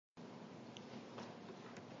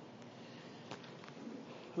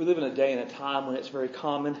We live in a day and a time when it's very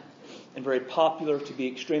common and very popular to be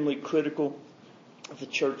extremely critical of the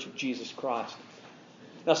Church of Jesus Christ.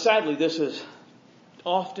 Now, sadly, this is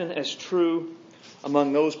often as true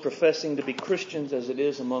among those professing to be Christians as it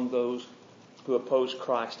is among those who oppose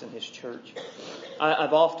Christ and His church.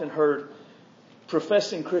 I've often heard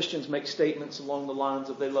professing Christians make statements along the lines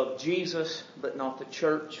of they love Jesus but not the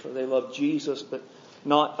church, or they love Jesus but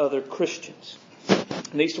not other Christians.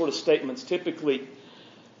 And these sort of statements typically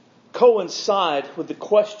coincide with the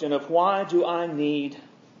question of why do I need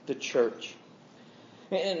the church?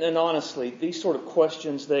 And honestly, these sort of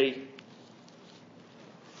questions, they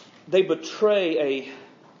betray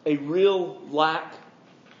a real lack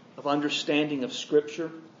of understanding of Scripture,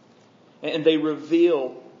 and they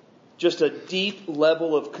reveal just a deep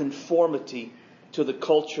level of conformity to the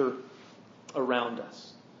culture around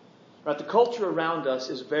us. Right? The culture around us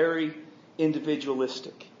is very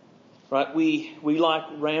individualistic. Right? We like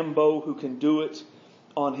Rambo who can do it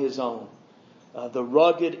on his own. The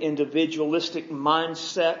rugged individualistic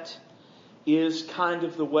mindset is kind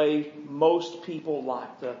of the way most people like.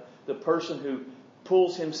 The person who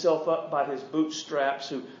pulls himself up by his bootstraps,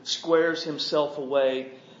 who squares himself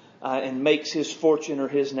away and makes his fortune or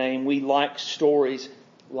his name. We like stories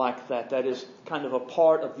like that. That is kind of a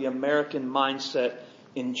part of the American mindset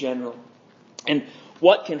in general. And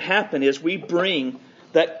what can happen is we bring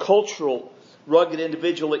that cultural, rugged,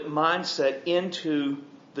 individualistic mindset into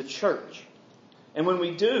the church. And when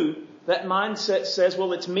we do, that mindset says,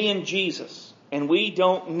 well, it's me and Jesus, and we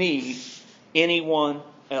don't need anyone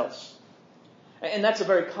else. And that's a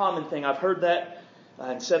very common thing. I've heard that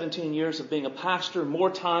in 17 years of being a pastor more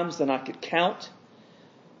times than I could count.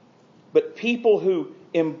 But people who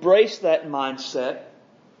embrace that mindset,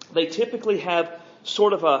 they typically have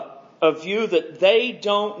sort of a view that they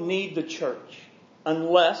don't need the church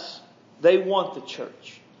unless they want the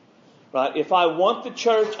church. Right? If I want the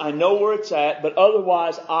church, I know where it's at, but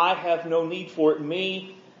otherwise I have no need for it.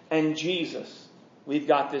 Me and Jesus, we've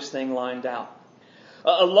got this thing lined out.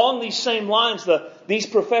 Along these same lines, these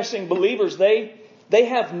professing believers, they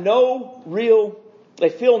have they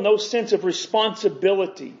feel no sense of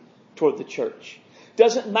responsibility toward the church.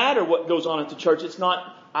 Doesn't matter what goes on at the church. It's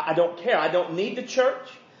not, I don't care. I don't need the church.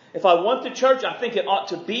 If I want the church, I think it ought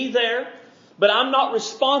to be there. But I'm not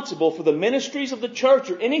responsible for the ministries of the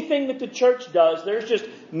church or anything that the church does. There's just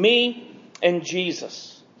me and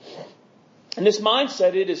Jesus. And this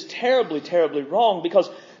mindset, it is terribly, terribly wrong,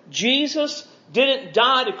 because Jesus didn't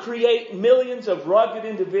die to create millions of rugged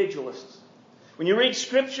individualists. When you read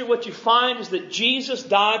Scripture, what you find is that Jesus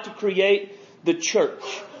died to create the church.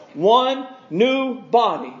 One new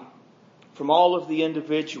body from all of the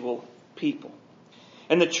individual people.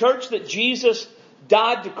 And the church that Jesus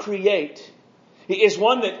died to create is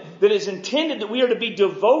one that is intended that we are to be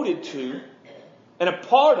devoted to and a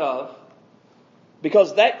part of,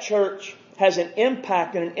 because that church has an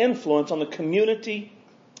impact and an influence on the community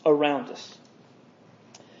around us.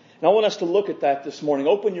 And I want us to look at that this morning.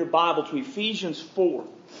 Open your Bible to Ephesians 4.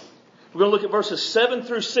 We're going to look at verses 7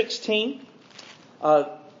 through 16.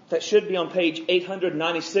 That should be on page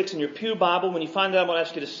 896 in your pew Bible. When you find that, I'm going to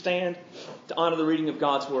ask you to stand to honor the reading of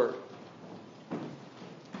God's Word.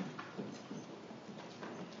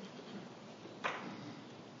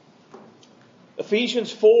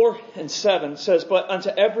 Ephesians 4 and 7 says, "But unto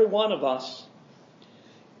every one of us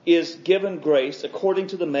is given grace according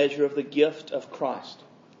to the measure of the gift of Christ.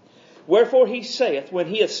 Wherefore he saith, when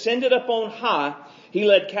he ascended up on high, he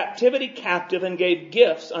led captivity captive and gave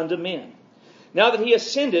gifts unto men. Now that he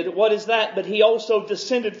ascended, what is that? But he also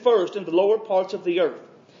descended first into the lower parts of the earth.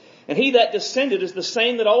 And he that descended is the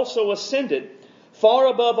same that also ascended far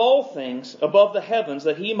above all things, above the heavens,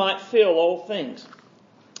 that he might fill all things.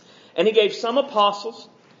 And he gave some apostles,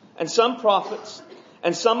 and some prophets,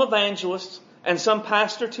 and some evangelists, and some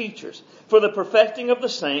pastor teachers, for the perfecting of the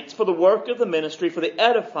saints, for the work of the ministry, for the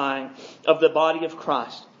edifying of the body of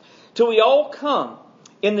Christ. Till we all come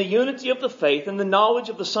in the unity of the faith and the knowledge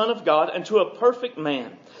of the Son of God, unto a perfect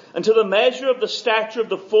man, unto the measure of the stature of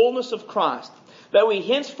the fullness of Christ, that we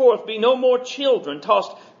henceforth be no more children,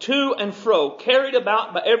 tossed to and fro, carried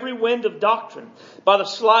about by every wind of doctrine, by the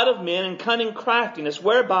sleight of men and cunning craftiness,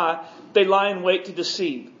 whereby they lie in wait to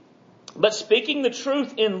deceive. But speaking the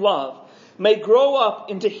truth in love, may grow up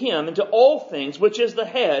into Him, into all things, which is the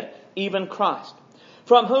head, even Christ,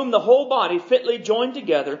 from whom the whole body fitly joined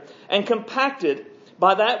together and compacted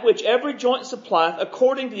by that which every joint supplieth,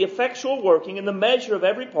 according to the effectual working in the measure of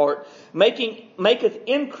every part, maketh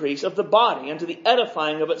increase of the body unto the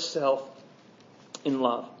edifying of itself in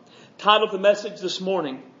love." Title of the message this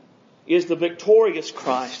morning is "The Victorious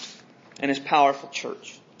Christ and His Powerful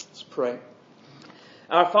Church." Let's pray.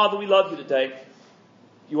 Our Father, we love you today.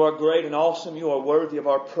 You are great and awesome. You are worthy of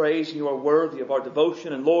our praise. You are worthy of our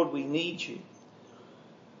devotion. And Lord, we need you.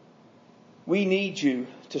 We need you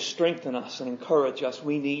to strengthen us and encourage us.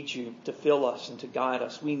 We need you to fill us and to guide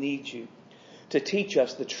us. We need you to teach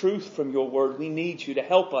us the truth from your word. We need you to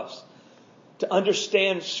help us to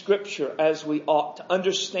understand Scripture as we ought, to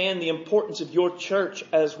understand the importance of your church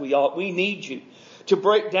as we ought. We need you to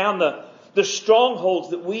break down the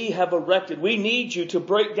strongholds that we have erected. We need you to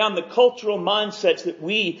break down the cultural mindsets that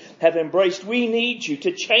we have embraced. We need you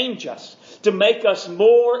to change us, to make us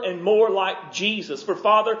more and more like Jesus. For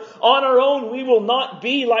Father, on our own, we will not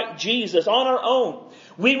be like Jesus. On our own,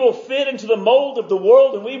 we will fit into the mold of the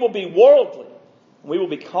world, and we will be worldly. We will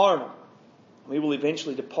be carnal. We will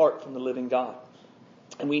eventually depart from the living God.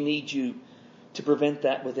 And we need you to prevent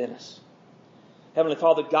that within us. Heavenly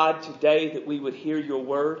Father, guide today that we would hear your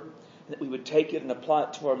word, that we would take it and apply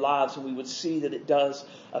it to our lives, and we would see that it does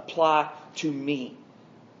apply to me.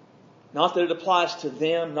 Not that it applies to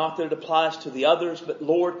them, not that it applies to the others, but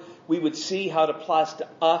Lord, we would see how it applies to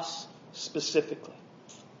us specifically.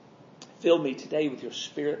 Fill me today with your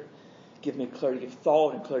Spirit. Give me clarity of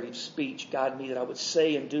thought and clarity of speech. Guide me that I would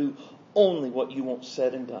say and do only what you want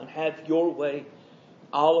said and done. Have your way in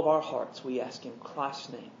all of our hearts, we ask in Christ's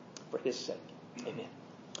name, for his sake. Amen.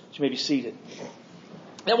 So you may be seated.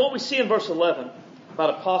 Now what we see in verse 11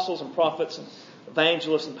 about apostles and prophets and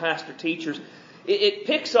evangelists and pastor teachers, it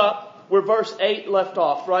picks up where verse 8 left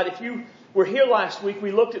off, right? If you were here last week,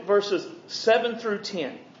 we looked at verses 7 through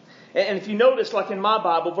 10. And if you notice, like in my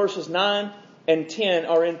Bible, verses 9 and 10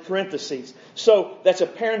 are in parentheses. So that's a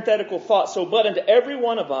parenthetical thought. So, but unto every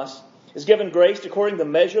one of us is given grace according to the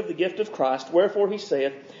measure of the gift of Christ. Wherefore he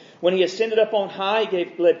saith, when he ascended up on high,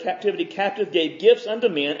 he led captivity captive, gave gifts unto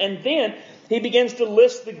men. And then he begins to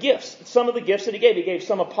list the gifts, some of the gifts that he gave. He gave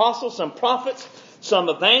some apostles, some prophets, some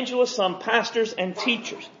evangelists, some pastors and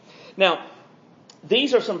teachers. Now,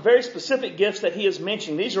 these are some very specific gifts that he is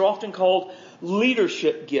mentioning. These are often called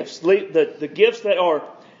leadership gifts. The gifts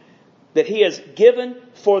that he has given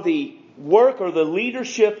for the work or the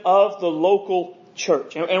leadership of the local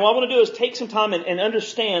church. And what I want to do is take some time and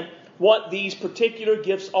understand what these particular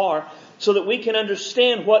gifts are so that we can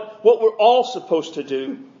understand what we're all supposed to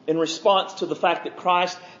do in response to the fact that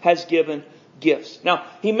Christ has given gifts. Now,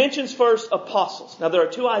 he mentions first apostles. Now, there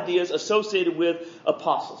are two ideas associated with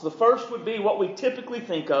apostles. The first would be what we typically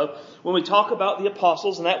think of when we talk about the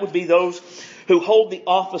apostles, and that would be those who hold the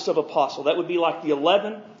office of apostle. That would be like the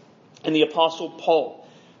 11 and the apostle Paul.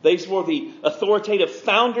 These were the authoritative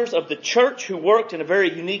founders of the church who worked in a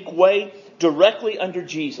very unique way directly under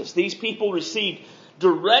Jesus. These people received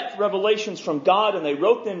direct revelations from God, and they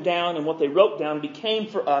wrote them down, and what they wrote down became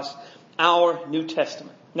for us our New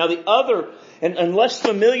Testament. Now, the other and less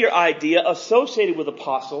familiar idea associated with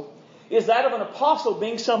apostle is that of an apostle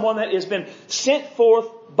being someone that has been sent forth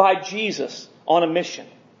by Jesus on a mission.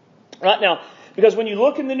 Right now, because when you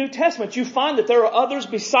look in the New Testament, you find that there are others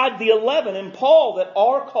beside the 11 and Paul that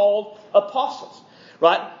are called apostles.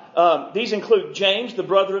 Right? These include James, the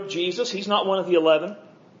brother of Jesus. He's not one of the 11.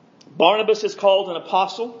 Barnabas is called an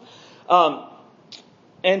apostle.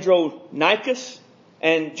 Andronicus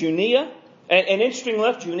and Junia. And interestingly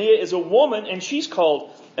enough, Junia is a woman and she's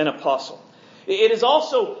called an apostle. It is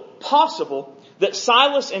also possible that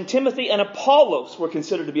Silas and Timothy and Apollos were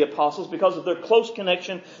considered to be apostles because of their close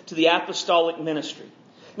connection to the apostolic ministry.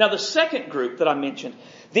 Now, the second group that I mentioned,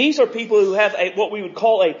 these are people who have what we would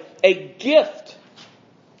call a gift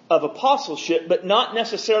of apostleship, but not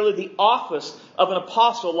necessarily the office of an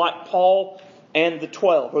apostle like Paul and the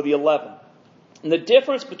 12 or the 11. And the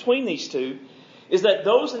difference between these two is that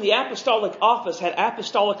those in the apostolic office had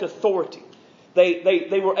apostolic authority.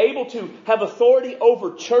 They were able to have authority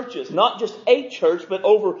over churches, not just a church, but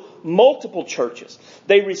over multiple churches.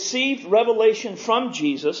 They received revelation from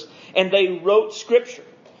Jesus and they wrote Scripture.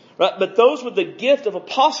 Right? But those with the gift of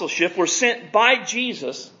apostleship were sent by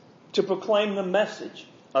Jesus to proclaim the message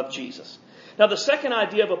of Jesus. Now, the second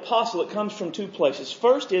idea of apostle, it comes from two places.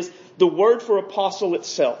 First is the word for apostle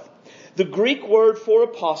itself. The Greek word for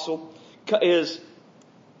apostle is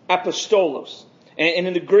apostolos. And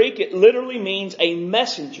in the Greek, it literally means a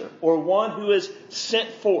messenger or one who is sent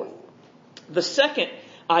forth. The second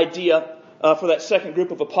idea for that second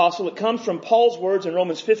group of apostle, it comes from Paul's words in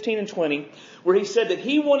Romans 15 and 20, where he said that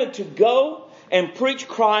he wanted to go and preach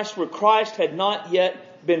Christ where Christ had not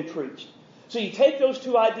yet been preached. So you take those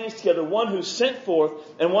two ideas together, one who's sent forth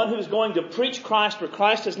and one who's going to preach Christ where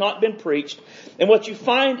Christ has not been preached. And what you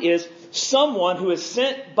find is someone who is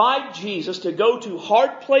sent by Jesus to go to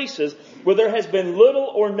hard places where there has been little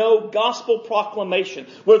or no gospel proclamation,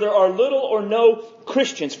 where there are little or no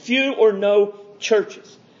Christians, few or no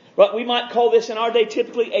churches. Right? We might call this in our day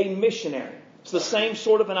typically a missionary. It's the same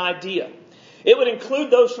sort of an idea. It would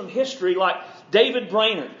include those from history like David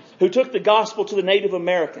Brainerd, who took the gospel to the Native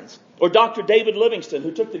Americans, or Dr. David Livingstone,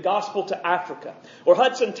 who took the gospel to Africa, or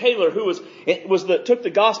Hudson Taylor, who took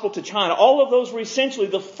the gospel to China. All of those were essentially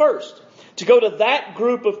the first to go to that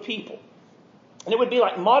group of people. And it would be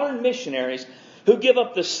like modern missionaries who give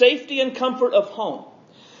up the safety and comfort of home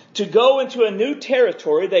to go into a new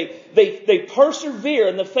territory. They persevere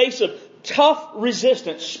in the face of tough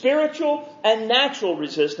resistance, spiritual and natural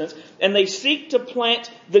resistance, and they seek to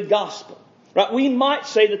plant the gospel. Right? We might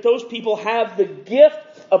say that those people have the gift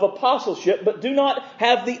of apostleship, but do not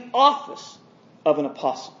have the office of an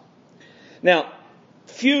apostle. Now,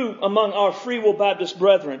 few among our Free Will Baptist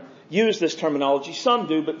brethren use this terminology. Some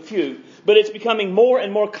do, but few. But it's becoming more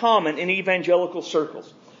and more common in evangelical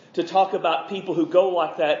circles to talk about people who go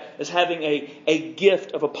like that as having a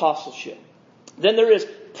gift of apostleship. Then there is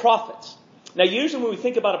prophets. Now, usually when we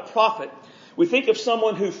think about a prophet, we think of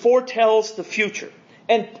someone who foretells the future.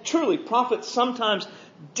 And truly, prophets sometimes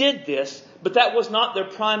did this, but that was not their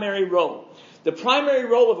primary role. The primary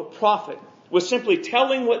role of a prophet was simply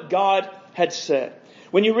telling what God had said.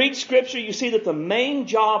 When you read Scripture, you see that the main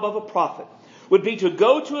job of a prophet would be to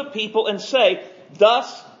go to a people and say,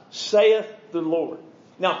 "Thus saith the Lord."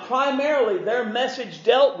 Now, primarily, their message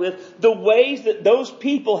dealt with the ways that those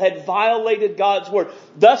people had violated God's word.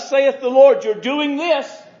 "Thus saith the Lord, you're doing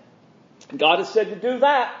this. God has said to do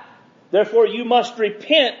that. Therefore, you must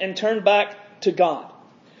repent and turn back to God."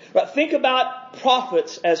 Right? Think about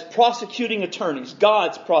prophets as prosecuting attorneys,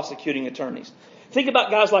 God's prosecuting attorneys. Think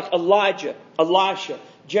about guys like Elijah, Elisha,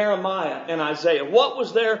 Jeremiah, and Isaiah. What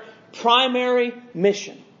was their primary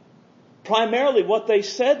mission? Primarily what they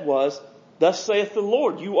said was, "Thus saith the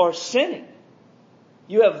Lord, you are sinning.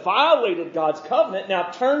 You have violated God's covenant. Now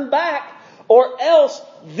turn back, or else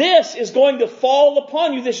this is going to fall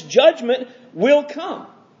upon you. This judgment will come."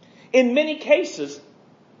 In many cases,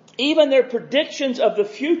 even their predictions of the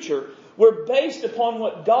future were based upon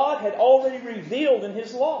what God had already revealed in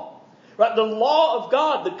His law. Right? The law of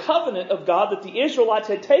God, the covenant of God that the Israelites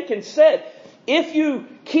had taken said, "If you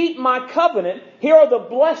keep my covenant, here are the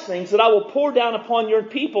blessings that I will pour down upon your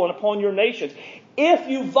people and upon your nations. If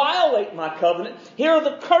you violate my covenant, here are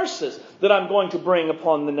the curses that I'm going to bring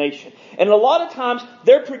upon the nation." And a lot of times,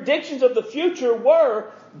 their predictions of the future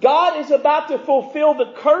were, God is about to fulfill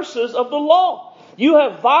the curses of the law. You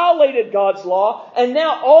have violated God's law, and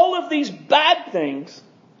now all of these bad things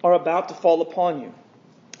are about to fall upon you.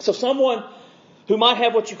 So someone who might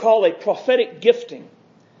have what you call a prophetic gifting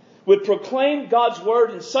would proclaim God's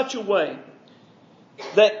word in such a way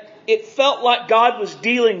that it felt like God was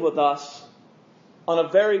dealing with us on a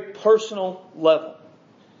very personal level.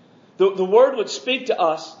 The word would speak to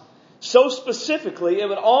us so specifically, it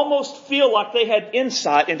would almost feel like they had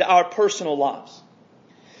insight into our personal lives.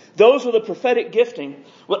 Those with a prophetic gifting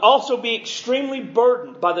would also be extremely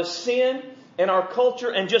burdened by the sin in our culture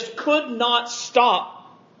and just could not stop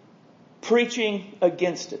preaching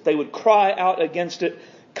against it. They would cry out against it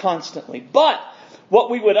constantly. But what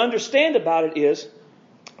we would understand about it is,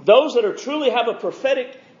 those that truly have a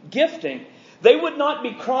prophetic gifting, they would not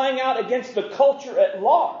be crying out against the culture at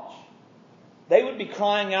large. They would be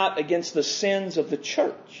crying out against the sins of the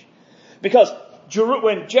church. Because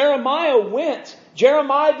when Jeremiah went,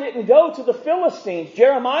 Jeremiah didn't go to the Philistines.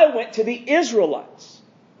 Jeremiah went to the Israelites.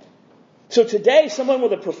 So today, someone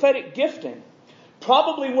with a prophetic gifting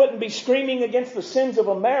probably wouldn't be screaming against the sins of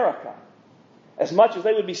America as much as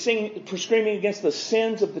they would be screaming against the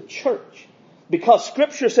sins of the church. Because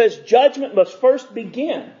Scripture says judgment must first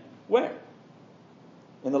begin. Where?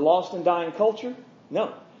 In the lost and dying culture?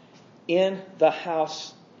 No. In the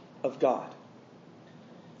house of God.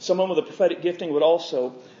 Someone with a prophetic gifting would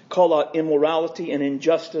also call out immorality and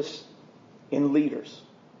injustice in leaders.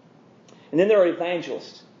 And then there are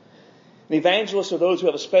evangelists. And evangelists are those who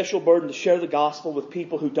have a special burden to share the gospel with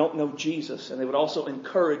people who don't know Jesus. And they would also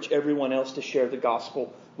encourage everyone else to share the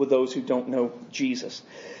gospel with those who don't know Jesus.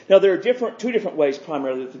 Now, there are two different ways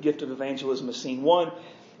primarily that the gift of evangelism is seen. One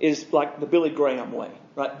is like the Billy Graham way.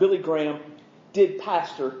 Right? Billy Graham did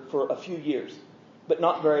pastor for a few years, but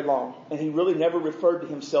not very long. And he really never referred to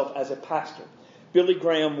himself as a pastor. Billy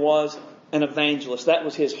Graham was an evangelist. That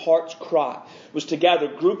was his heart's cry, was to gather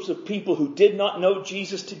groups of people who did not know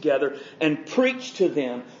Jesus together and preach to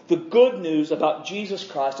them the good news about Jesus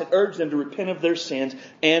Christ and urge them to repent of their sins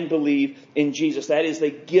and believe in Jesus. That is the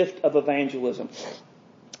gift of evangelism.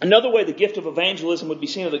 Another way the gift of evangelism would be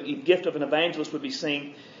seen, or the gift of an evangelist would be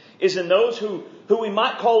seen, is in those who we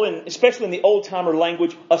might call, especially in the old-timer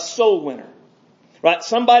language, a soul winner. Right?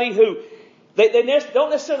 Somebody who, they don't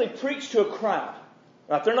necessarily preach to a crowd.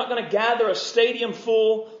 Right? They're not going to gather a stadium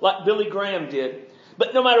full like Billy Graham did.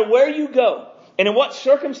 But no matter where you go, and in what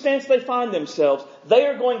circumstance they find themselves, they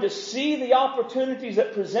are going to see the opportunities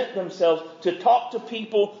that present themselves to talk to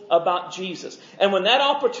people about Jesus. And when that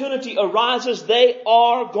opportunity arises, they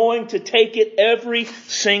are going to take it every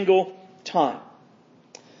single time.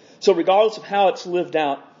 So regardless of how it's lived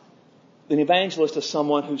out, an evangelist is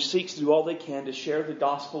someone who seeks to do all they can to share the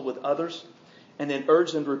gospel with others and then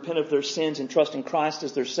urge them to repent of their sins and trust in Christ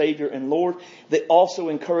as their Savior and Lord. They also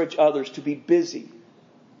encourage others to be busy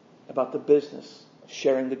about the business of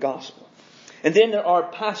sharing the gospel. And then there are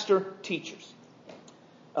pastor teachers.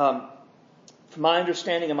 From my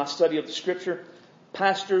understanding and my study of the Scripture,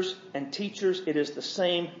 pastors and teachers, it is the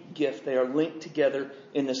same gift. They are linked together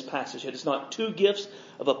in this passage. It is not two gifts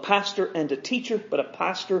of a pastor and a teacher, but a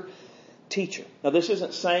pastor-teacher. Now, this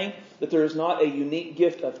isn't saying that there is not a unique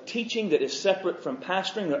gift of teaching that is separate from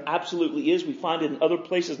pastoring. There absolutely is. We find it in other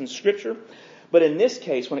places in Scripture. But in this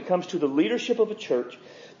case, when it comes to the leadership of a church,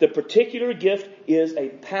 the particular gift is a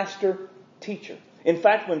pastor-teacher. In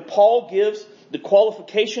fact, when Paul gives the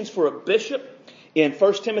qualifications for a bishop in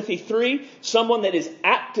 1 Timothy 3, someone that is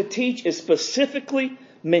apt to teach is specifically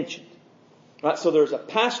mentioned. Right, so there's a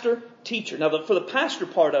pastor-teacher. Now, for the pastor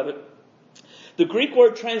part of it, the Greek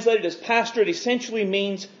word translated as pastor, it essentially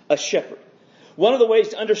means a shepherd. One of the ways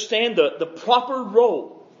to understand the proper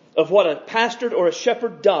role of what a pastor or a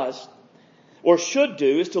shepherd does or should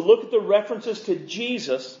do is to look at the references to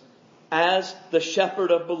Jesus as the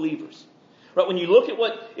shepherd of believers. Right? When you look at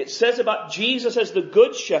what it says about Jesus as the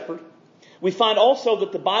good shepherd, we find also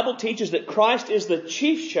that the Bible teaches that Christ is the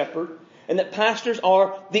chief shepherd and that pastors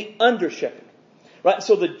are the under shepherd. Right?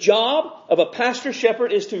 So the job of a pastor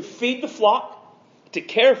shepherd is to feed the flock, to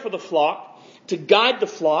care for the flock, to guide the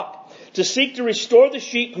flock, to seek to restore the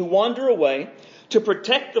sheep who wander away, to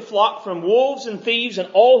protect the flock from wolves and thieves and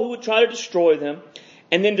all who would try to destroy them,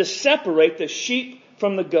 and then to separate the sheep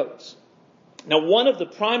from the goats. Now, one of the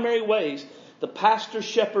primary ways the pastor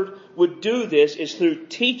shepherd would do this is through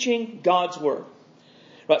teaching God's Word.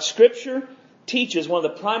 Right? Scripture teaches one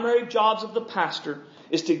of the primary jobs of the pastor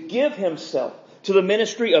is to give himself to the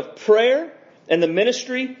ministry of prayer and the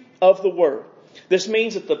ministry of the Word. This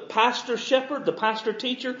means that the pastor shepherd, the pastor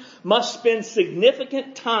teacher, must spend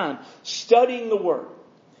significant time studying the Word.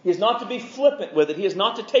 He is not to be flippant with it. He is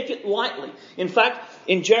not to take it lightly. In fact,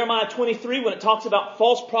 in Jeremiah 23, when it talks about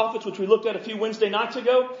false prophets, which we looked at a few Wednesday nights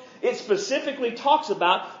ago, it specifically talks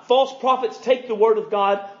about false prophets take the Word of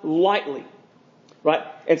God lightly. Right?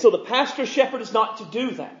 And so the pastor shepherd is not to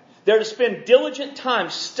do that. They're to spend diligent time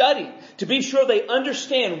studying to be sure they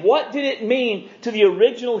understand what did it mean to the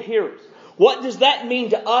original hearers. What does that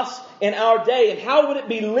mean to us in our day? And how would it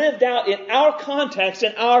be lived out in our context,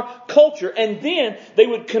 in our culture? And then they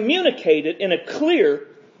would communicate it in a clear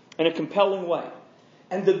and a compelling way.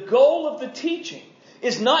 And the goal of the teaching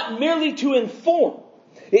is not merely to inform.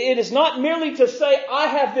 It is not merely to say, I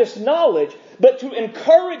have this knowledge, but to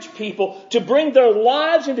encourage people to bring their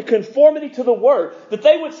lives into conformity to the Word. That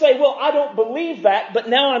they would say, well, I don't believe that, but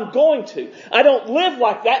now I'm going to. I don't live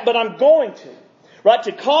like that, but I'm going to. Right?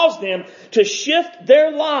 To cause them to shift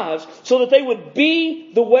their lives so that they would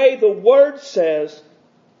be the way the Word says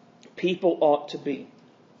people ought to be.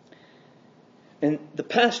 And the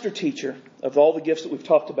pastor teacher of all the gifts that we've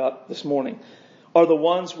talked about this morning are the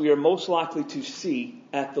ones we are most likely to see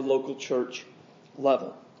at the local church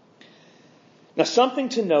level. Now, something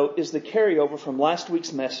to note is the carryover from last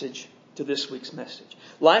week's message to this week's message.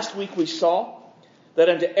 Last week we saw that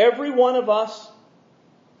unto every one of us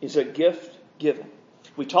is a gift given.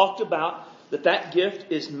 We talked about that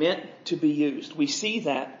gift is meant to be used. We see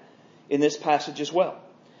that in this passage as well.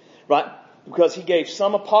 Right? Because he gave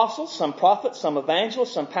some apostles, some prophets, some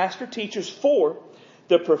evangelists, some pastor teachers for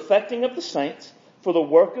the perfecting of the saints, for the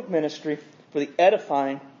work of ministry, for the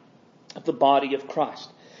edifying of the body of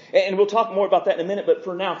Christ. And we'll talk more about that in a minute, but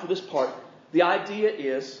for now, for this part, the idea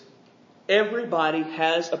is everybody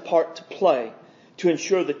has a part to play to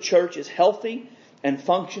ensure the church is healthy and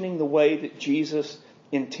functioning the way that Jesus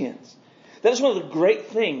intends. That is one of the great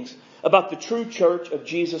things about the true church of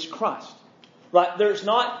Jesus Christ. Right? There's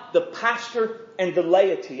not the pastor and the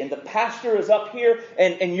laity, and the pastor is up here,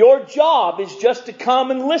 and your job is just to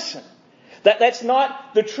come and listen. That's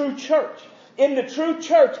not the true church. In the true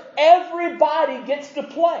church, everybody gets to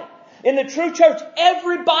play. In the true church,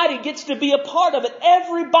 everybody gets to be a part of it.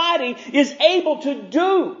 Everybody is able to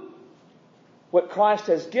do what Christ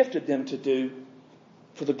has gifted them to do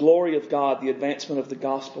for the glory of God, the advancement of the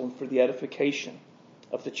gospel, and for the edification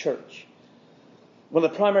of the church. One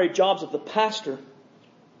of the primary jobs of the pastor,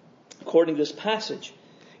 according to this passage,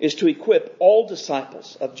 is to equip all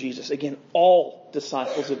disciples of Jesus, again, all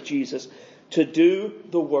disciples of Jesus, to do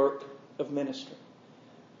the work of ministry.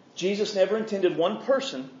 Jesus never intended one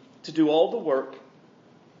person to do all the work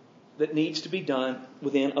that needs to be done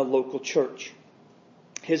within a local church.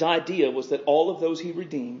 His idea was that all of those he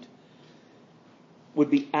redeemed would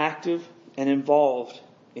be active and involved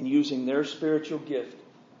in using their spiritual gift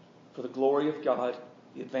for the glory of God,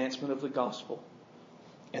 the advancement of the gospel,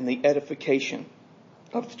 and the edification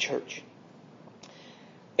of the church.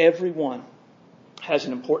 Everyone has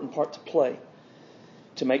an important part to play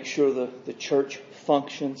to make sure the church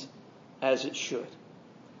functions as it should.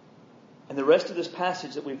 And the rest of this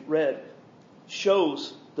passage that we've read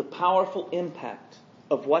shows the powerful impact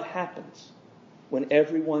of what happens when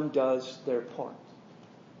everyone does their part.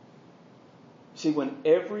 See, when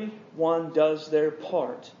everyone does their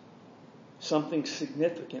part, something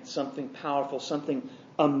significant, something powerful, something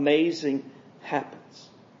amazing happens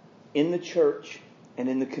in the church and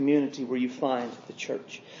in the community where you find the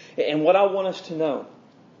church. And what I want us to know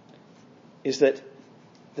is that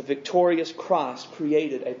the victorious Christ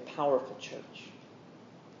created a powerful church.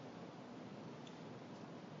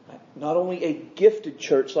 Not only a gifted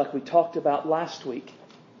church like we talked about last week,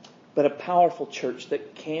 but a powerful church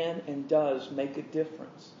that can and does make a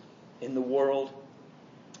difference in the world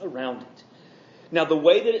around it. Now, the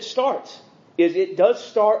way that it starts is it does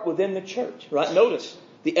start within the church, right? Notice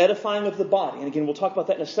the edifying of the body. And again, we'll talk about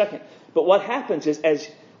that in a second. But what happens is as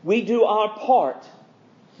we do our part,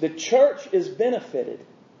 the church is benefited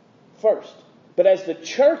first. But as the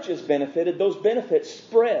church is benefited, those benefits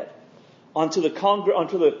spread onto the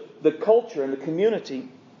culture and the community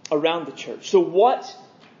around the church. So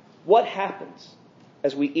what happens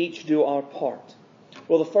as we each do our part?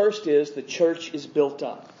 Well, the first is the church is built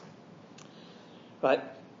up, right?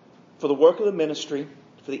 For the work of the ministry,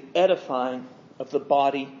 for the edifying of the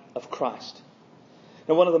body of Christ.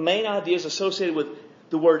 Now, one of the main ideas associated with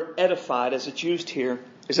the word edified as it's used here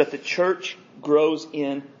is that the church grows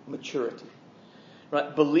in maturity.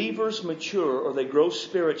 Right? Believers mature or they grow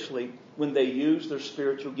spiritually when they use their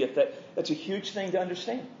spiritual gift. That's a huge thing to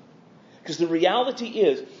understand. Because the reality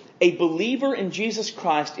is, a believer in Jesus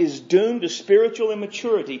Christ is doomed to spiritual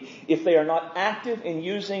immaturity if they are not active in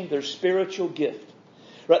using their spiritual gift.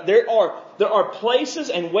 Right? There are places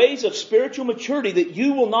and ways of spiritual maturity that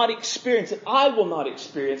you will not experience, that I will not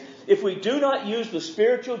experience, if we do not use the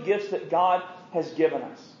spiritual gifts that God has given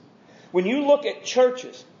us. When you look at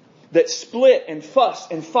churches that split and fuss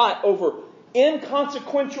and fight over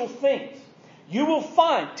inconsequential things, you will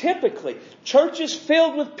find typically churches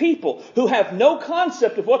filled with people who have no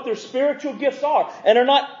concept of what their spiritual gifts are and are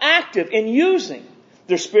not active in using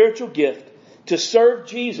their spiritual gift to serve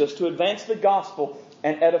Jesus, to advance the gospel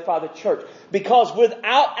and edify the church. Because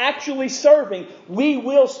without actually serving, we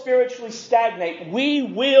will spiritually stagnate. We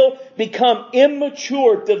will become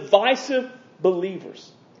immature, divisive believers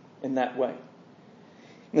in that way.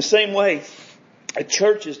 In the same way, a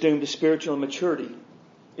church is doomed to spiritual immaturity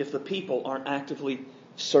if the people aren't actively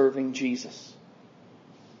serving Jesus.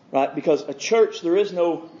 Right? Because a church, there is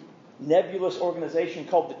no nebulous organization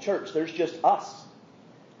called the church. There's just us.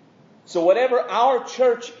 So whatever our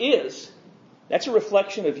church is, that's a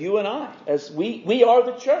reflection of you and I, as we are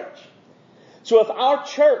the church. So if our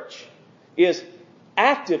church is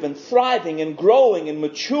active and thriving and growing and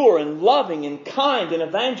mature and loving and kind and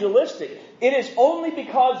evangelistic, it is only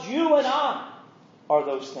because you and I are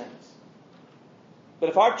those things. But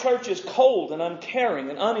if our church is cold and uncaring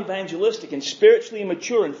and unevangelistic and spiritually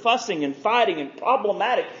immature and fussing and fighting and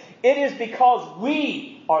problematic, it is because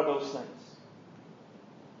we are those things.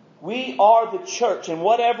 We are the church, and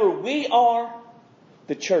whatever we are,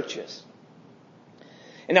 the church is.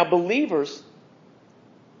 And now believers,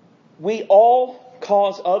 we all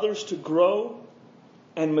cause others to grow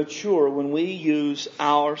and mature when we use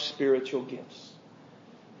our spiritual gifts.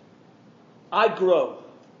 I grow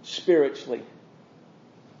spiritually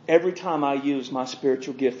every time I use my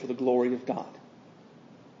spiritual gift for the glory of God.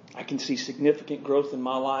 I can see significant growth in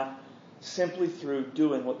my life simply through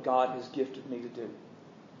doing what God has gifted me to do.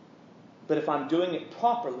 But if I'm doing it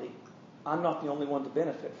properly, I'm not the only one to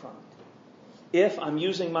benefit from it. If I'm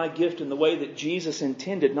using my gift in the way that Jesus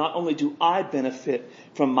intended, not only do I benefit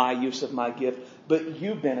from my use of my gift, but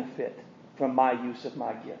you benefit from my use of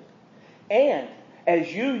my gift. And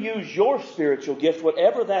as you use your spiritual gift,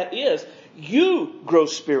 whatever that is, you grow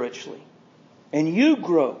spiritually. And you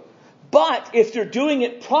grow But if you're doing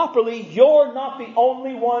it properly, you're not the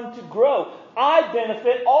only one to grow. I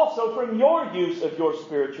benefit also from your use of your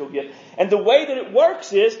spiritual gift. And the way that it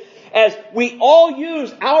works is, as we all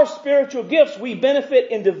use our spiritual gifts, we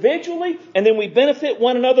benefit individually and then we benefit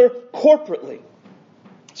one another corporately.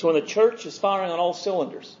 So when the church is firing on all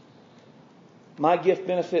cylinders, my gift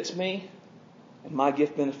benefits me and my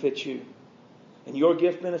gift benefits you. And your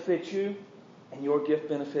gift benefits you and your gift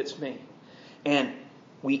benefits me. And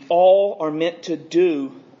we all are meant to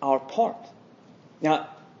do our part. Now,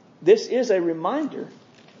 this is a reminder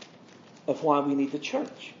of why we need the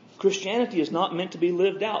church. Christianity is not meant to be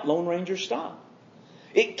lived out Lone Ranger style.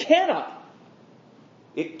 It cannot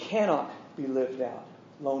be lived out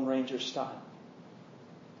Lone Ranger style.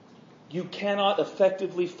 You cannot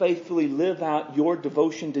effectively, faithfully live out your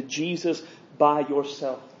devotion to Jesus by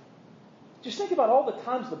yourself. Just think about all the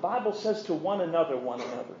times the Bible says to one another.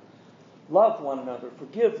 Love one another,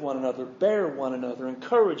 forgive one another, bear one another,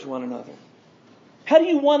 encourage one another. How do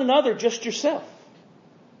you one another just yourself?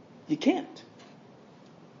 You can't.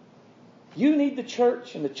 You need the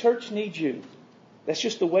church and the church needs you. That's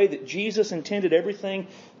just the way that Jesus intended everything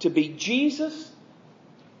to be. Jesus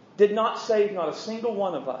did not save not a single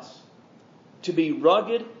one of us to be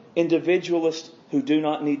rugged individualists who do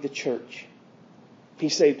not need the church. He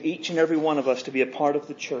saved each and every one of us to be a part of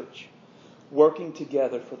the church, working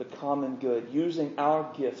together for the common good, using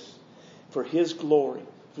our gifts for His glory,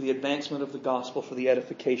 for the advancement of the gospel, for the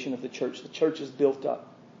edification of the church. The church is built up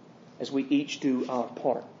as we each do our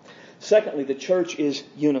part. Secondly, the church is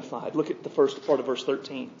unified. Look at the first part of verse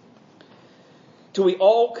 13. Till we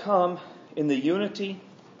all come in the unity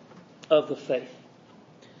of the faith.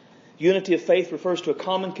 Unity of faith refers to a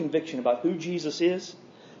common conviction about who Jesus is,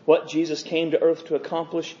 what Jesus came to earth to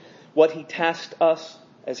accomplish, what He tasked us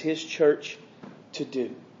as His church to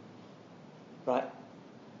do. Right?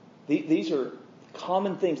 These are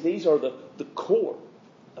common things. These are the core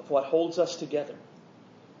of what holds us together.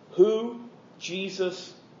 Who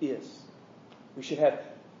Jesus is. We should have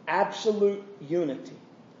absolute unity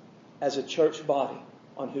as a church body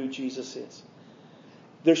on who Jesus is.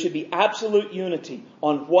 There should be absolute unity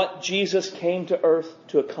on what Jesus came to earth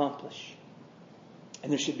to accomplish.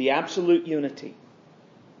 And there should be absolute unity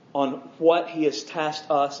on what He has tasked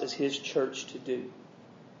us as His church to do.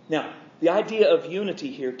 Now, the idea of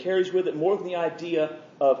unity here carries with it more than the idea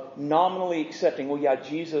of nominally accepting, well, yeah,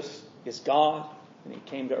 Jesus is God, and He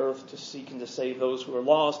came to earth to seek and to save those who are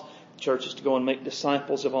lost. The church is to go and make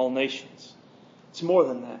disciples of all nations. It's more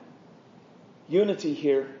than that. Unity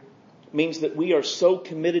here means that we are so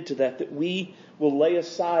committed to that we will lay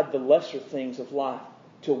aside the lesser things of life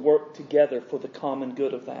to work together for the common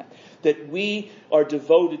good of that. That we are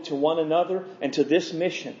devoted to one another and to this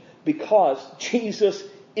mission because Jesus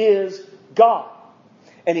is God.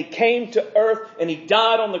 And He came to earth and He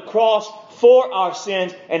died on the cross for our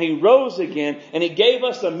sins and He rose again and He gave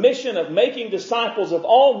us a mission of making disciples of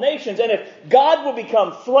all nations. And if God will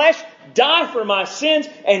become flesh, die for my sins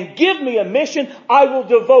and give me a mission, I will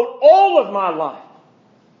devote all of my life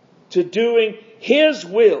to doing His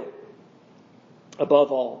will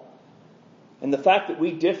above all. And the fact that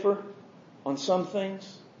we differ on some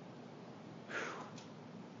things,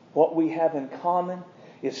 what we have in common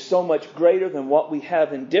is so much greater than what we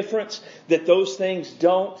have in difference that those things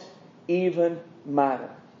don't even matter.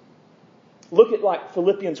 Look at like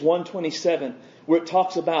Philippians 1:27, where it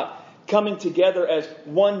talks about coming together as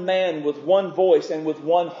one man with one voice and with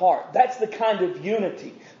one heart. That's the kind of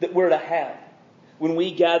unity that we're to have when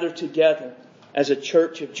we gather together as a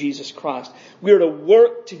church of Jesus Christ. We are to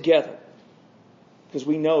work together because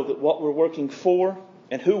we know that what we're working for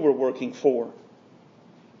and who we're working for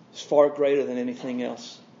is far greater than anything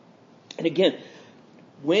else. And again,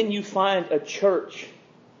 when you find a church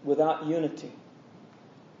without unity,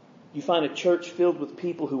 you find a church filled with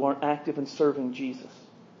people who aren't active in serving Jesus.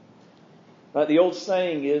 Right? The old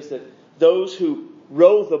saying is that those who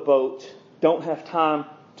row the boat don't have time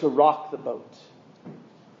to rock the boat.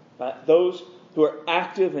 Right? Those who are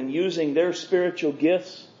active in using their spiritual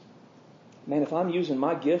gifts, man, if I'm using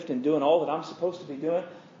my gift and doing all that I'm supposed to be doing,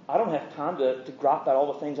 I don't have time to gripe about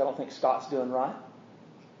all the things I don't think Scott's doing right.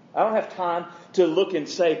 I don't have time to look and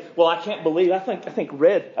say, well, I can't believe, I think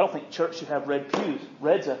red, I don't think church should have red pews.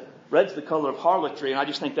 Red's the color of harlotry, and I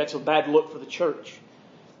just think that's a bad look for the church.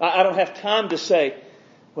 I don't have time to say,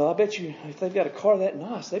 well, I bet you if they've got a car that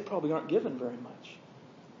nice, they probably aren't giving very much.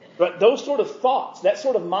 Right? Those sort of thoughts, that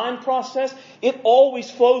sort of mind process, it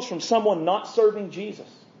always flows from someone not serving Jesus.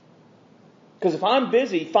 Because if I'm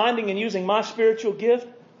busy finding and using my spiritual gift,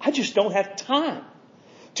 I just don't have time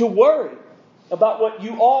to worry about what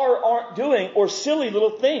you are or aren't doing or silly little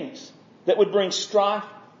things that would bring strife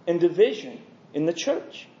and division in the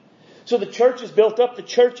church. So the church is built up, the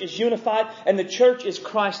church is unified, and the church is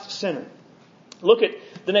Christ-centered. Look at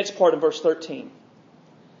the next part of verse 13.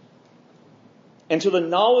 And to the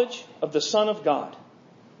knowledge of the Son of God.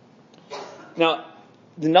 Now,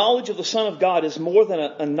 the knowledge of the Son of God is more than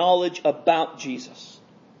a knowledge about Jesus.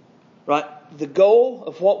 Right? The goal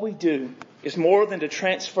of what we do is more than to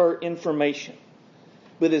transfer information.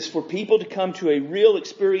 But is for people to come to a real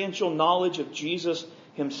experiential knowledge of Jesus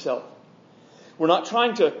Himself. We're not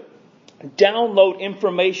trying to download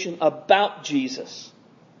information about Jesus,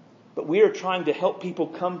 but we are trying to help people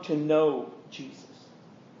come to know Jesus.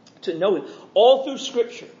 To know Him. All through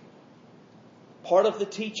Scripture, part of the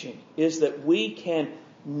teaching is that we can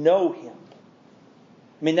know Him.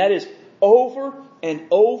 I mean, that is over and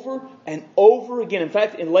over and over again. In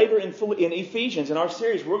fact, later in Ephesians, in our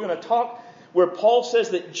series, we're going to talk where Paul says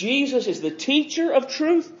that Jesus is the teacher of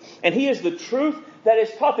truth, and He is the truth that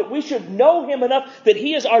is taught, that we should know Him enough that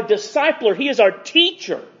He is our discipler, He is our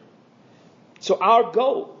teacher. So our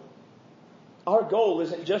goal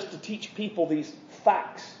isn't just to teach people these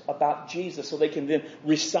facts about Jesus so they can then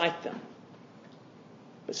recite them,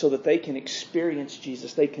 but so that they can experience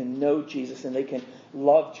Jesus, they can know Jesus, and they can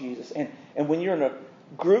love Jesus. And when you're in a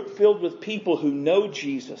group filled with people who know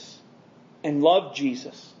Jesus and love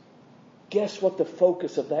Jesus, guess what the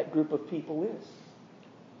focus of that group of people is?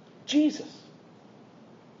 Jesus.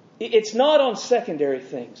 It's not on secondary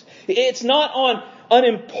things. It's not on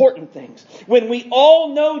unimportant things. When we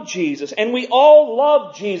all know Jesus and we all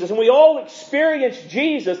love Jesus and we all experience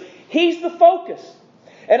Jesus, He's the focus.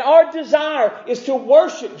 And our desire is to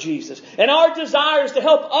worship Jesus. And our desire is to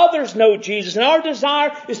help others know Jesus. And our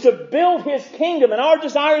desire is to build His kingdom. And our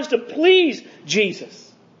desire is to please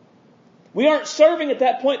Jesus. We aren't serving at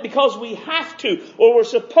that point because we have to or we're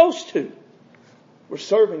supposed to. We're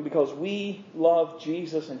serving because we love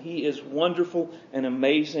Jesus and He is wonderful and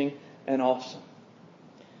amazing and awesome.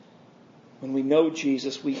 When we know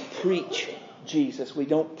Jesus, we preach Jesus. We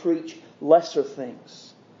don't preach lesser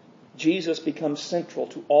things. Jesus becomes central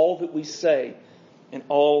to all that we say and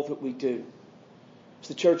all that we do. As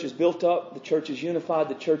the church is built up, the church is unified,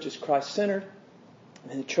 the church is Christ-centered,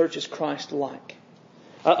 and the church is Christ-like.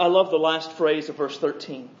 I love the last phrase of verse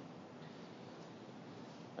 13.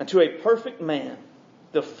 Unto a perfect man,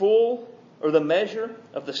 the full or the measure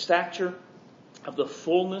of the stature of the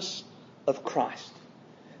fullness of Christ.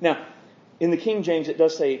 Now, in the King James it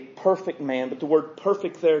does say perfect man, but the word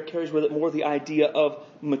perfect there carries with it more the idea of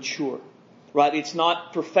mature. Right? It's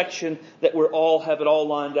not perfection that we all have it all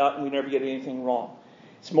lined out and we never get anything wrong.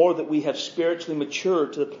 It's more that we have spiritually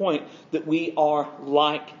matured to the point that we are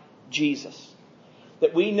like Jesus.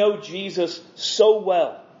 That we know Jesus so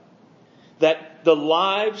well that the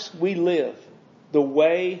lives we live, the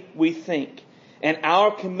way we think, and our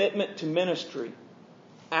commitment to ministry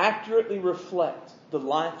accurately reflect the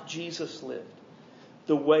life Jesus lived,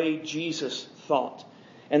 the way Jesus thought,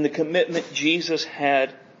 and the commitment Jesus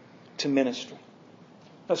had to ministry.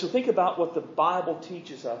 Now, so think about what the Bible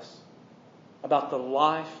teaches us about the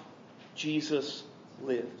life Jesus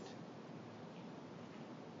lived.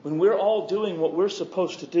 When we're all doing what we're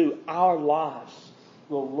supposed to do, our lives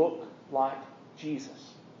will look like Jesus.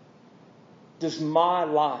 Does my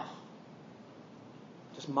life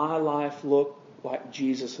look like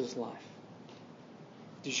Jesus' life?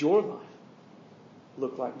 Does your life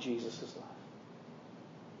look like Jesus' life?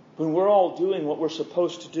 When we're all doing what we're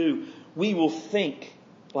supposed to do, we will think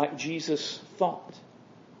like Jesus thought.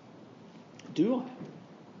 Do I?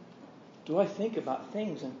 Do I think about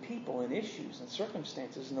things and people and issues and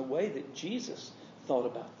circumstances in the way that Jesus thought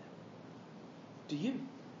about them? Do you?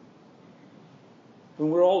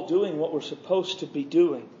 When we're all doing what we're supposed to be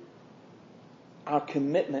doing, our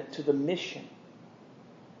commitment to the mission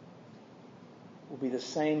will be the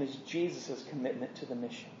same as Jesus' commitment to the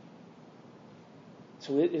mission.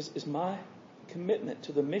 So it is my commitment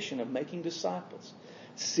to the mission of making disciples,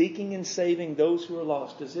 seeking and saving those who are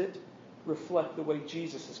lost. Does it reflect the way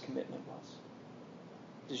Jesus' commitment was?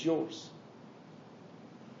 Does yours?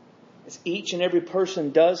 As each and every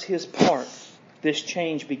person does his part, this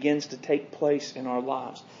change begins to take place in our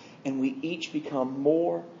lives. And we each become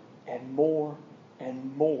more and more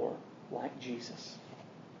and more like Jesus.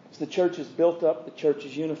 As the church is built up, the church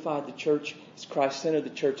is unified, the church is Christ-centered, the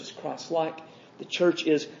church is Christ-like, the church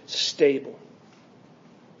is stable.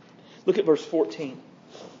 Look at verse 14.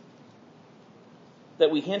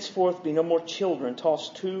 That we henceforth be no more children,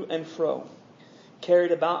 tossed to and fro,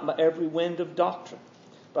 carried about by every wind of doctrine,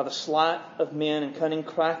 by the sleight of men and cunning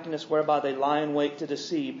craftiness whereby they lie in wait to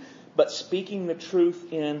deceive, but speaking the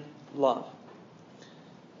truth in love.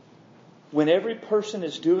 when every person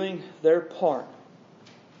is doing their part,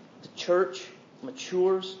 the church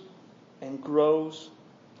matures and grows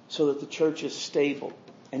so that the church is stable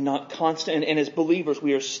and not constant. And as believers,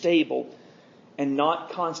 we are stable and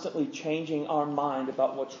not constantly changing our mind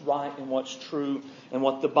about what's right and what's true and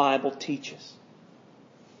what the Bible teaches.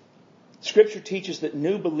 Scripture teaches that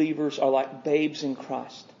new believers are like babes in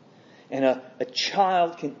Christ. And a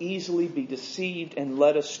child can easily be deceived and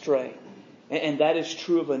led astray. And that is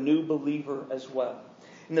true of a new believer as well.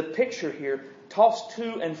 In the picture here, tossed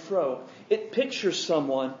to and fro, it pictures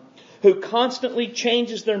someone who constantly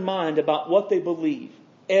changes their mind about what they believe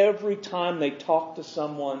every time they talk to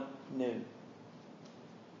someone new.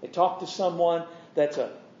 They talk to someone that's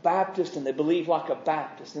a Baptist and they believe like a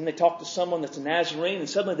Baptist. Then they talk to someone that's a Nazarene and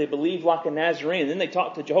suddenly they believe like a Nazarene. And then they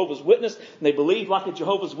talk to Jehovah's Witness and they believe like a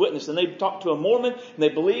Jehovah's Witness. And they talk to a Mormon and they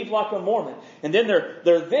believe like a Mormon. And then they're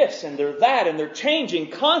this and they're that and they're changing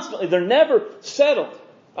constantly. They're never settled.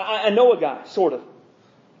 I know a guy, sort of.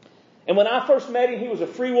 And when I first met him, he was a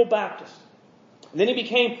Free Will Baptist. And then he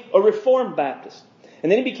became a Reformed Baptist.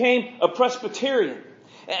 And then he became a Presbyterian.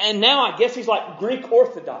 And now I guess he's like Greek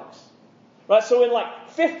Orthodox. Right? So in like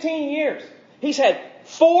 15 years, he's had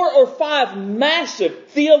 4 or 5 massive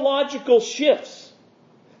theological shifts.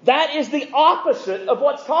 That is the opposite of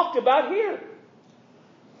what's talked about here.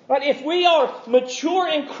 Right? If we are mature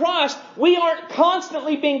in Christ, we aren't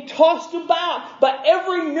constantly being tossed about by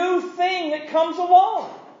every new thing that comes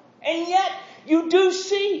along. And yet, you do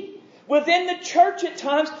see within the church at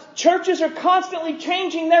times, churches are constantly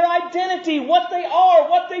changing their identity, what they are,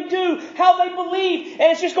 what they do, how they believe.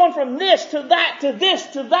 And it's just going from this to that, to this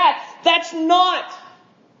to that. That's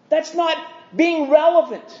not being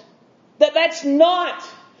relevant. That's not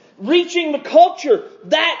reaching the culture.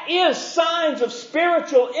 That is signs of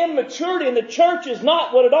spiritual immaturity. And the church is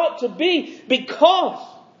not what it ought to be because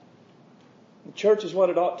the church is what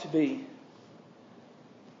it ought to be.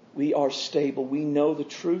 We are stable. We know the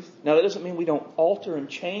truth. Now that doesn't mean we don't alter and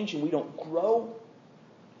change and we don't grow.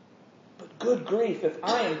 But good grief, if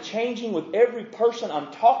I am changing with every person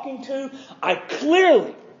I'm talking to, I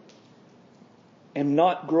clearly am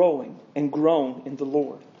not growing and grown in the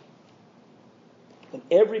Lord. When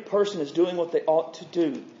every person is doing what they ought to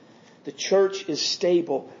do, the church is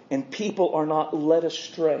stable and people are not led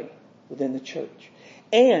astray within the church.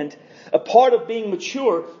 And a part of being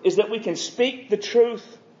mature is that we can speak the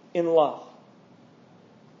truth in love.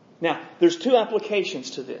 Now, there's 2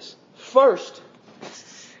 applications to this. First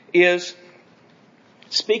is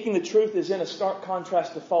speaking the truth is in a stark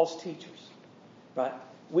contrast to false teachers. Right?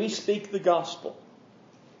 We speak the gospel.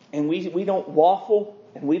 And we don't waffle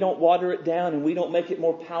and we don't water it down and we don't make it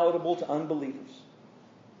more palatable to unbelievers.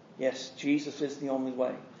 Yes, Jesus is the only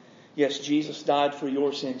way. Yes, Jesus died for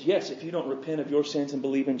your sins. Yes, if you don't repent of your sins and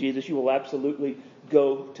believe in Jesus, you will absolutely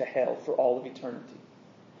go to hell for all of eternity.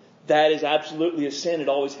 That is absolutely a sin. It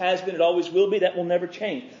always has been. It always will be. That will never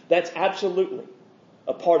change. That's absolutely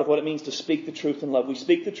a part of what it means to speak the truth in love. We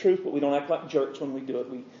speak the truth, but we don't act like jerks when we do it.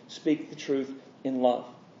 We speak the truth in love.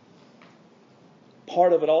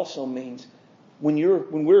 Part of it also means when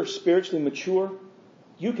we're spiritually mature,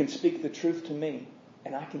 you can speak the truth to me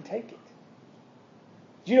and I can take it.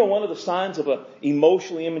 Do you know one of the signs of an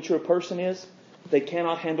emotionally immature person is they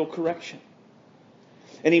cannot handle correction?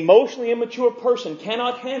 An emotionally immature person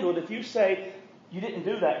cannot handle it if you say, you didn't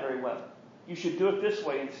do that very well. You should do it this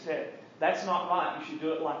way instead. That's not right. You should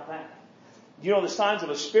do it like that. Do you know the signs of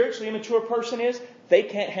a spiritually immature person is? They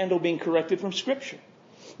can't handle being corrected from Scripture.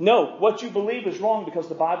 No, what you believe is wrong because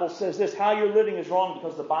the Bible says this. How you're living is wrong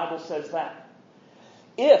because the Bible says that.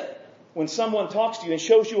 If, when someone talks to you and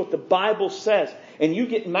shows you what the Bible says, and you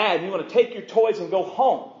get mad and you want to take your toys and go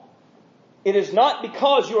home, it is not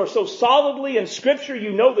because you are so solidly in Scripture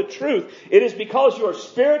you know the truth. It is because you are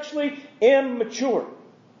spiritually immature.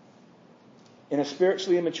 In a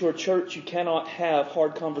spiritually immature church, you cannot have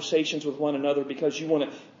hard conversations with one another because you want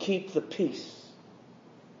to keep the peace.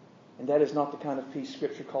 And that is not the kind of peace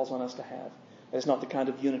Scripture calls on us to have. That is not the kind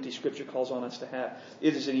of unity Scripture calls on us to have.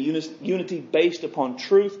 It is a unity based upon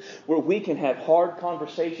truth where we can have hard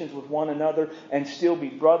conversations with one another and still be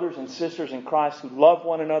brothers and sisters in Christ who love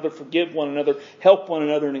one another, forgive one another, help one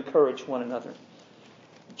another, and encourage one another.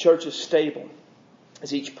 The church is stable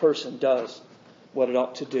as each person does what it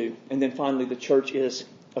ought to do. And then finally, the church is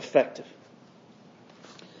effective.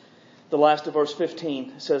 The last of verse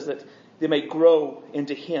 15 says that they may grow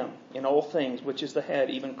into Him in all things, which is the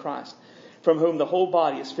head, even Christ, from whom the whole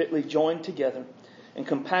body is fitly joined together and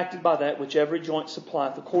compacted by that which every joint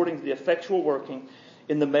supplieth, according to the effectual working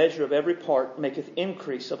in the measure of every part, maketh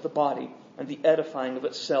increase of the body and the edifying of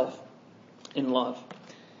itself in love.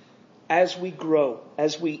 as we grow,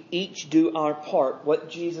 as we each do our part, what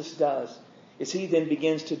Jesus does is He then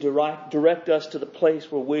begins to direct us to the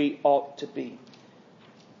place where we ought to be.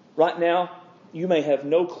 Right now, you may have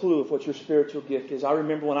no clue of what your spiritual gift is. I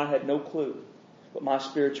remember when I had no clue what my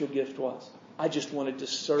spiritual gift was. I just wanted to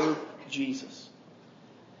serve Jesus.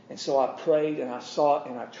 And so I prayed and I sought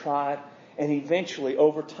and I tried. And eventually,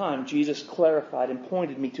 over time, Jesus clarified and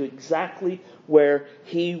pointed me to exactly where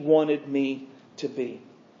He wanted me to be.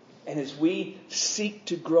 And as we seek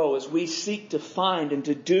to grow, as we seek to find and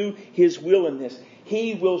to do His will in this,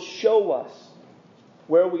 He will show us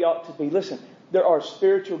where we ought to be. Listen, there are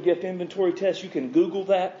spiritual gift inventory tests. You can Google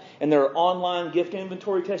that. And there are online gift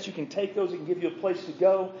inventory tests. You can take those. It can give you a place to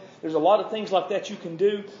go. There's a lot of things like that you can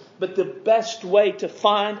do. But the best way to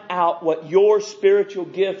find out what your spiritual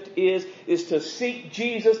gift is to seek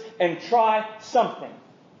Jesus and try something.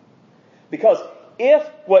 Because if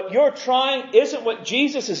what you're trying isn't what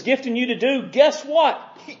Jesus is gifting you to do, guess what?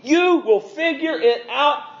 You will figure it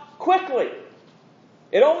out quickly.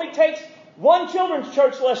 It only takes one children's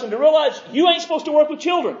church lesson to realize you ain't supposed to work with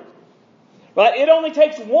children. Right? It only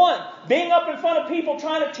takes one being up in front of people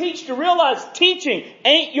trying to teach to realize teaching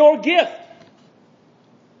ain't your gift.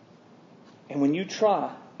 And when you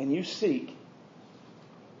try and you seek,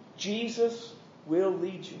 Jesus will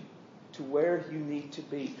lead you to where you need to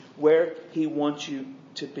be, where He wants you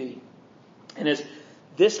to be. And as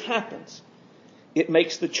this happens, it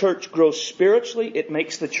makes the church grow spiritually. It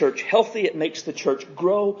makes the church healthy. It makes the church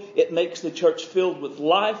grow. It makes the church filled with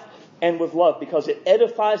life and with love because it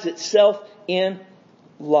edifies itself in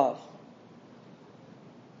love.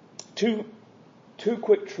 Two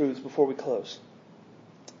quick truths before we close.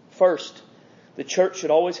 First, the church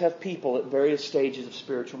should always have people at various stages of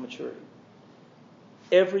spiritual maturity.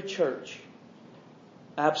 Every church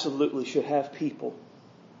absolutely should have people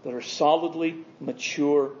that are solidly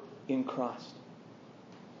mature in Christ.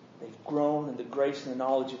 They've grown in the grace and the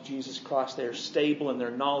knowledge of Jesus Christ. They are stable in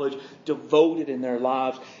their knowledge, devoted in their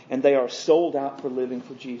lives, and they are sold out for living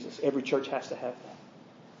for Jesus. Every church has to have that.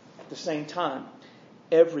 At the same time,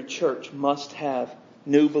 every church must have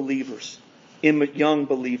new believers, young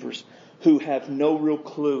believers, who have no real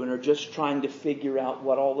clue and are just trying to figure out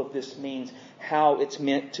what all of this means, how it's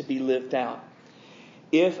meant to be lived out.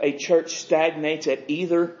 If a church stagnates at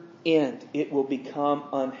either end, it will become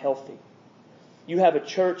unhealthy. You have a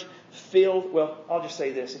church filled, I'll just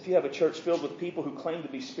say this. If you have a church filled with people who claim to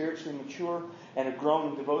be spiritually mature and have grown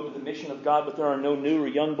and devoted to the mission of God, but there are no new or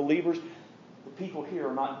young believers, the people here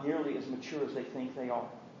are not nearly as mature as they think they are.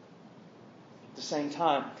 At the same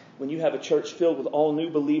time, when you have a church filled with all new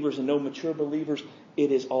believers and no mature believers,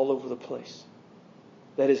 it is all over the place.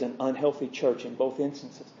 That is an unhealthy church in both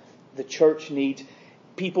instances. The church needs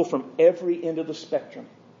people from every end of the spectrum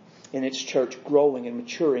in its church growing and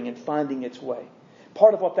maturing and finding its way.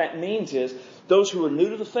 Part of what that means is those who are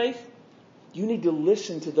new to the faith, you need to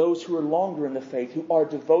listen to those who are longer in the faith, who are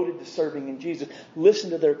devoted to serving in Jesus.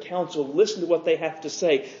 Listen to their counsel. Listen to what they have to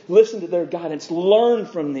say. Listen to their guidance. Learn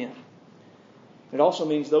from them. It also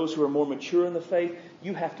means those who are more mature in the faith,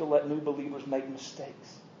 you have to let new believers make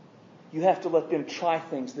mistakes. You have to let them try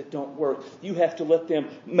things that don't work. You have to let them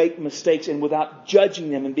make mistakes and without judging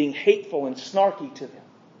them and being hateful and snarky to them.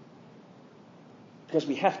 Because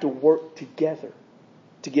we have to work together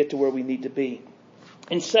to get to where we need to be.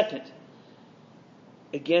 And second,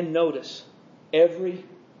 again notice, every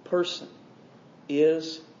person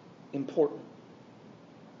is important.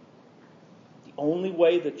 The only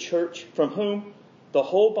way the church, from whom the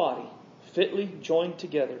whole body, fitly joined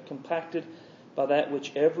together, compacted by that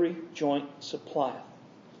which every joint supplieth,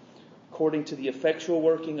 according to the effectual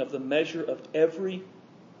working of the measure of every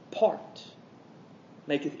part,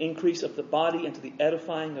 maketh increase of the body unto the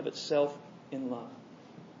edifying of itself in love.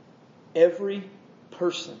 Every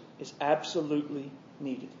person is absolutely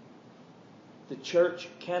needed. The church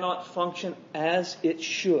cannot function as it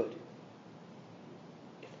should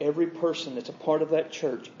if every person that's a part of that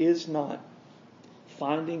church is not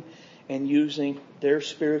finding and using their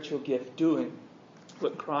spiritual gift, doing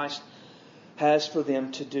what Christ has for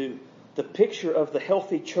them to do. The picture of the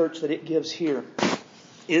healthy church that it gives here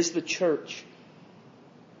is the church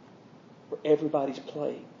where everybody's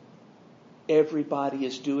playing. Everybody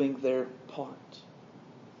is doing their part.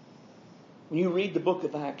 When you read the book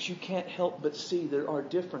of Acts, you can't help but see there are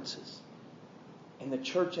differences in the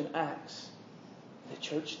church in Acts and the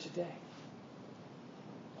church today.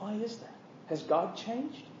 Why is that? Has God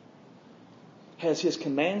changed? Has His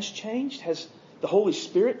commands changed? Has the Holy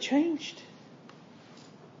Spirit changed?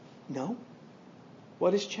 No.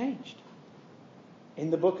 What has changed?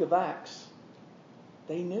 In the book of Acts,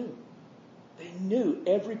 they knew. They knew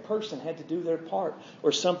every person had to do their part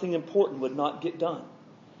or something important would not get done.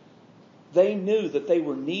 They knew that they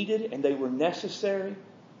were needed and they were necessary,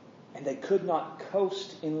 and they could not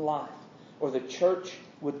coast in life, or the church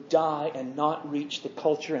would die and not reach the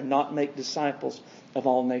culture and not make disciples of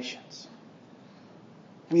all nations.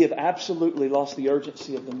 We have absolutely lost the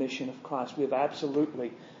urgency of the mission of Christ. We have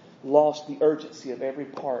absolutely lost the urgency of every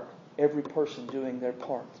person doing their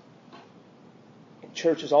part. And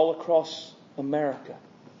churches all across America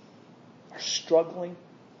are struggling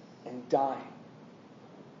and dying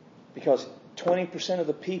because 20% of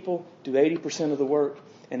the people do 80% of the work,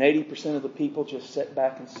 and 80% of the people just sit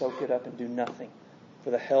back and soak it up and do nothing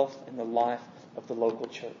for the health and the life of the local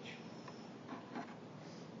church.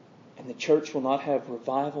 And the church will not have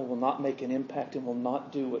revival, will not make an impact, and will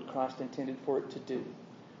not do what Christ intended for it to do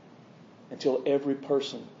until every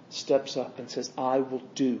person steps up and says, I will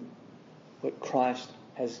do what Christ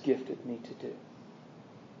has gifted me to do.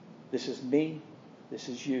 This is me. This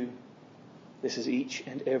is you. This is each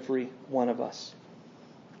and every one of us.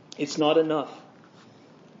 It's not enough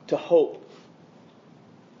to hope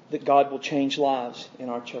that God will change lives in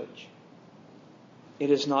our church. It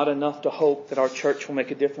is not enough to hope that our church will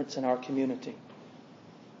make a difference in our community.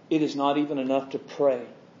 It is not even enough to pray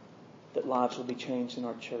that lives will be changed in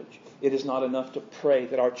our church. It is not enough to pray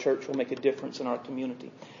that our church will make a difference in our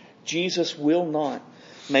community. Jesus will not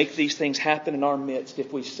make these things happen in our midst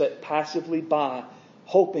if we sit passively by,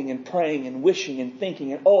 hoping and praying and wishing and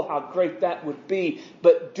thinking, and oh, how great that would be,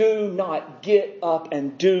 but do not get up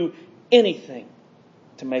and do anything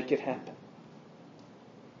to make it happen.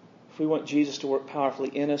 If we want Jesus to work powerfully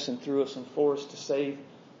in us and through us and for us to save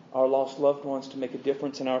our lost loved ones, to make a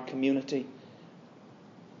difference in our community,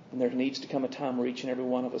 then there needs to come a time where each and every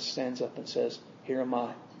one of us stands up and says, here am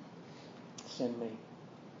I, send me.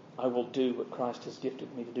 I will do what Christ has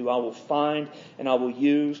gifted me to do. I will find and I will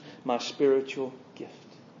use my spiritual gift.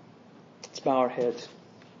 Let's bow our heads.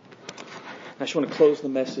 I just want to close the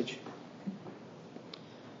message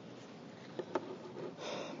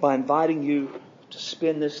by inviting you to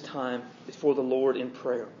spend this time before the Lord in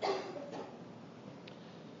prayer.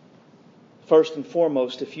 First and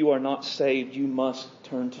foremost, if you are not saved, you must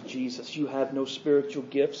turn to Jesus. You have no spiritual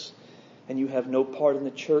gifts and you have no part in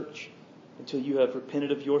the church until you have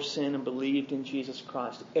repented of your sin and believed in Jesus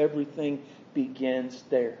Christ. Everything begins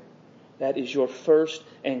there. That is your first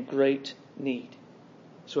and great need.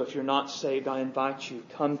 So if you're not saved, I invite you,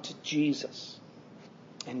 come to Jesus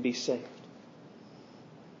and be saved.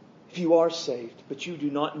 If you are saved, but you do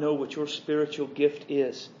not know what your spiritual gift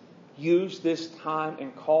is, use this time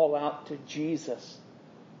and call out to Jesus.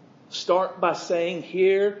 Start by saying,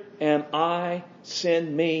 here am I,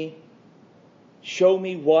 send me. Show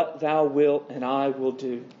me what thou wilt, and I will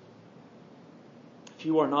do. If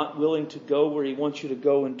you are not willing to go where He wants you to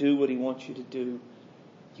go and do what He wants you to do,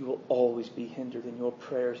 you will always be hindered in your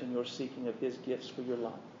prayers and your seeking of His gifts for your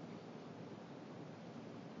life.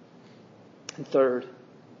 And third,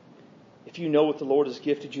 if you know what the Lord has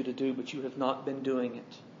gifted you to do, but you have not been doing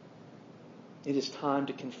it, it is time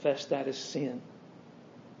to confess that as sin.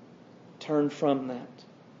 Turn from that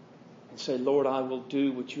and say, Lord, I will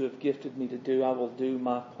do what you have gifted me to do. I will do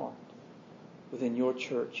my part within your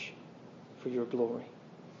church for your glory.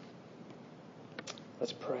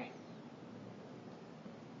 Let's pray.